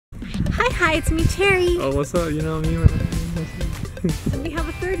Hi, it's me, Cherry. Oh, what's up? You know me. And we have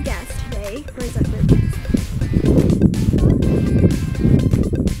a third guest today. Where's our third guest?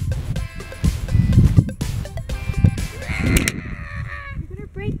 You're gonna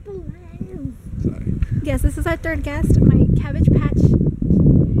break the lens. Sorry. Yes, this is our third guest. My cabbage patch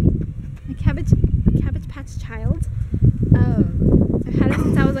child. I've had her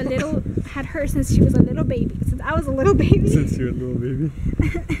since I was a little. Had her since she was a little baby. Since I was a little baby. Since you were a little baby.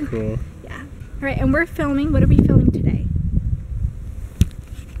 Cool. Yeah. All right, and we're filming. What are we filming today?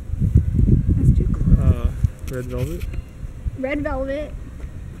 That's too cool. Red velvet. Red velvet.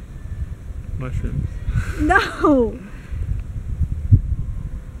 Mushrooms. No. I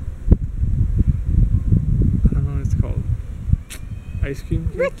don't know what it's called. Ice cream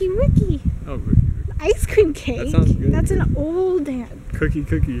cake? Ricky. Oh, Ricky. Ice cream cake. That sounds good. That's an old dance. Cookie.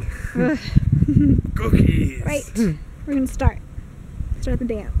 Ugh. Cookies. Right. We're gonna start the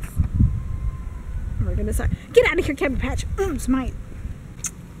dance. We're gonna start. Get out of here, Cabbage Patch. It's mine.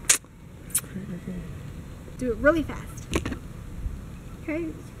 Do it really fast. Okay,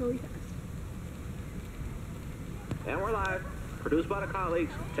 it's really fast. And we're live. Produced by the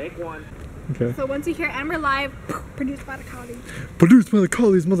colleagues. Take one. Okay. So once you hear "and we're live," produced by the colleagues. Produced by the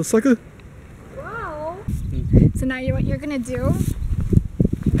collies, motherfucker. Whoa. So now what you're gonna do?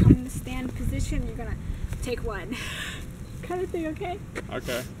 I'm in the stand position. You're gonna take one. Kind of thing, okay?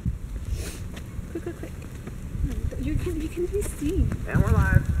 Okay. Quick. You can be seen. And we're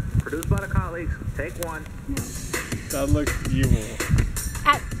live. Produced by the colleagues. Take one. No. That looks evil.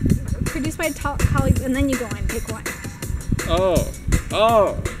 Produced by colleagues, and then you go in. Take one. Oh.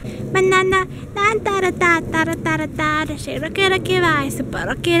 Banana, da da da da da da da da da. She rocky boy, super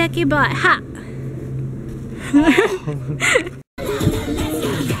rocky boy. Ha.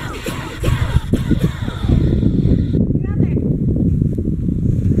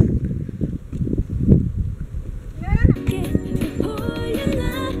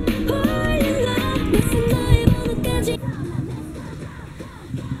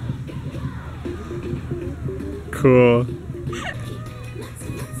 Cool.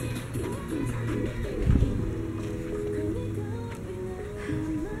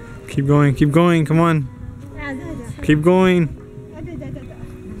 Keep going, come on. Keep going.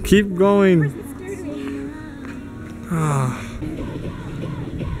 Keep going. Ah.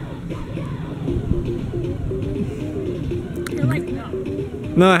 You're like, no.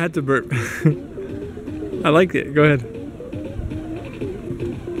 No, I had to burp. I liked it. Go ahead.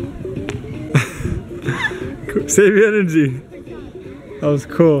 Save your energy. That was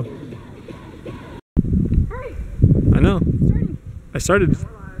cool. Hurry. I know. I started.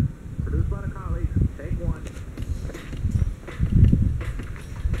 Produced by the colleagues. Take one.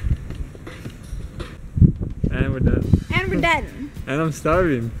 And we're done. And we're done. And I'm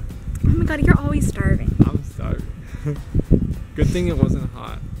starving. Oh my god, you're always starving. I'm starving. Good thing it wasn't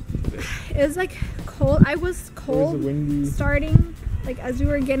hot today. It was like cold. I was cold It was windy. starting, like as we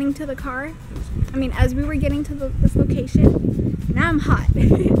were getting to the car. I mean, as we were getting to this location. Now I'm hot.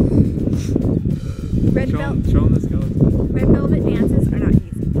 Red velvet dances are not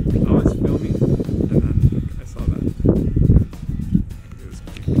easy. I was filming and then I saw that. It was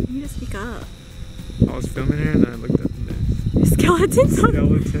cute. You need to speak up. I was filming here and I looked at the Skeletons.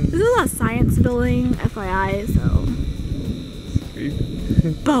 skeletons. This is a science building, FYI. So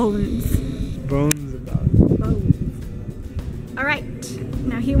bones. Bones about it. Bones. All right.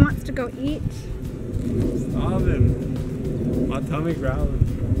 Now he wants to go eat. Starving. My tummy growling.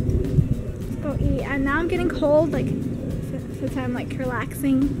 Go eat. And now I'm getting cold, like since I'm like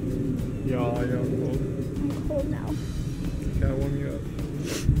relaxing. Yeah, I'm cold. I'm cold now. Can I warm you up?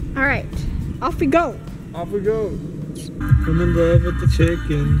 All right, off we go. Off we go. I'm in love with the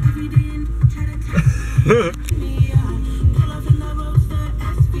chicken.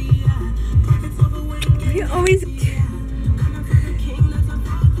 You always.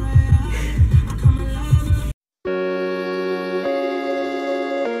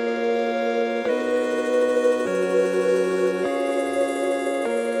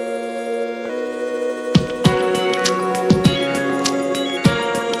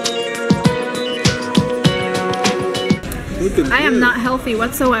 Look at I am not healthy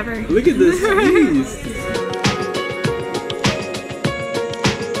whatsoever. Look at this cheese.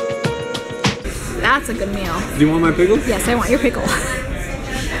 That's a good meal. Do you want my pickle? Yes, I want your pickle.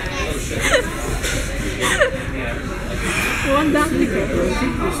 I want that pickle.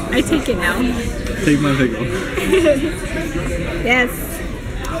 I take it now. Take my pickle. Yes.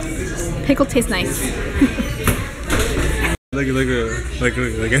 Pickle tastes nice. Look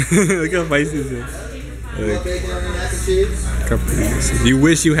how spicy this is. Like, you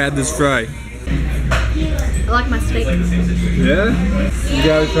wish you had this fry. I like my steak. Yeah? You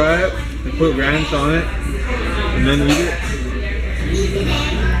gotta try it. You put ranch on it. And then eat it.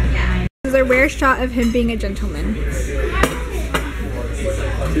 This is a rare shot of him being a gentleman.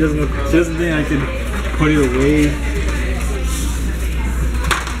 She doesn't think I can put it away.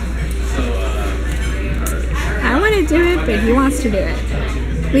 I want to do it, but he wants to do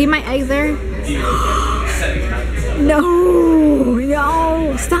it. Leave my eggs there. No,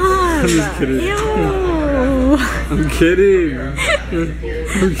 no, stop. I'm just kidding. Ew. I'm kidding.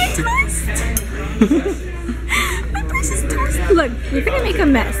 Toast. My precious toast. Look, you're gonna make a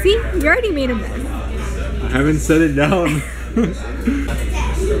mess. See, you already made a mess. I haven't set it down.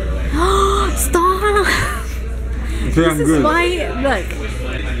 Stop. I'm This is good. why, look,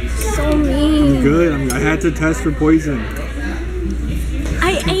 so mean. I'm good. I had to test for poison.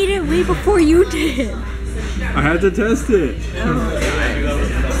 I ate it way before you did. I had to test it.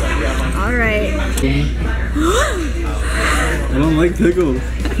 All right. I don't like pickles.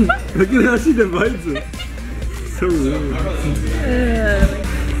 Look at how she divides it. So rude.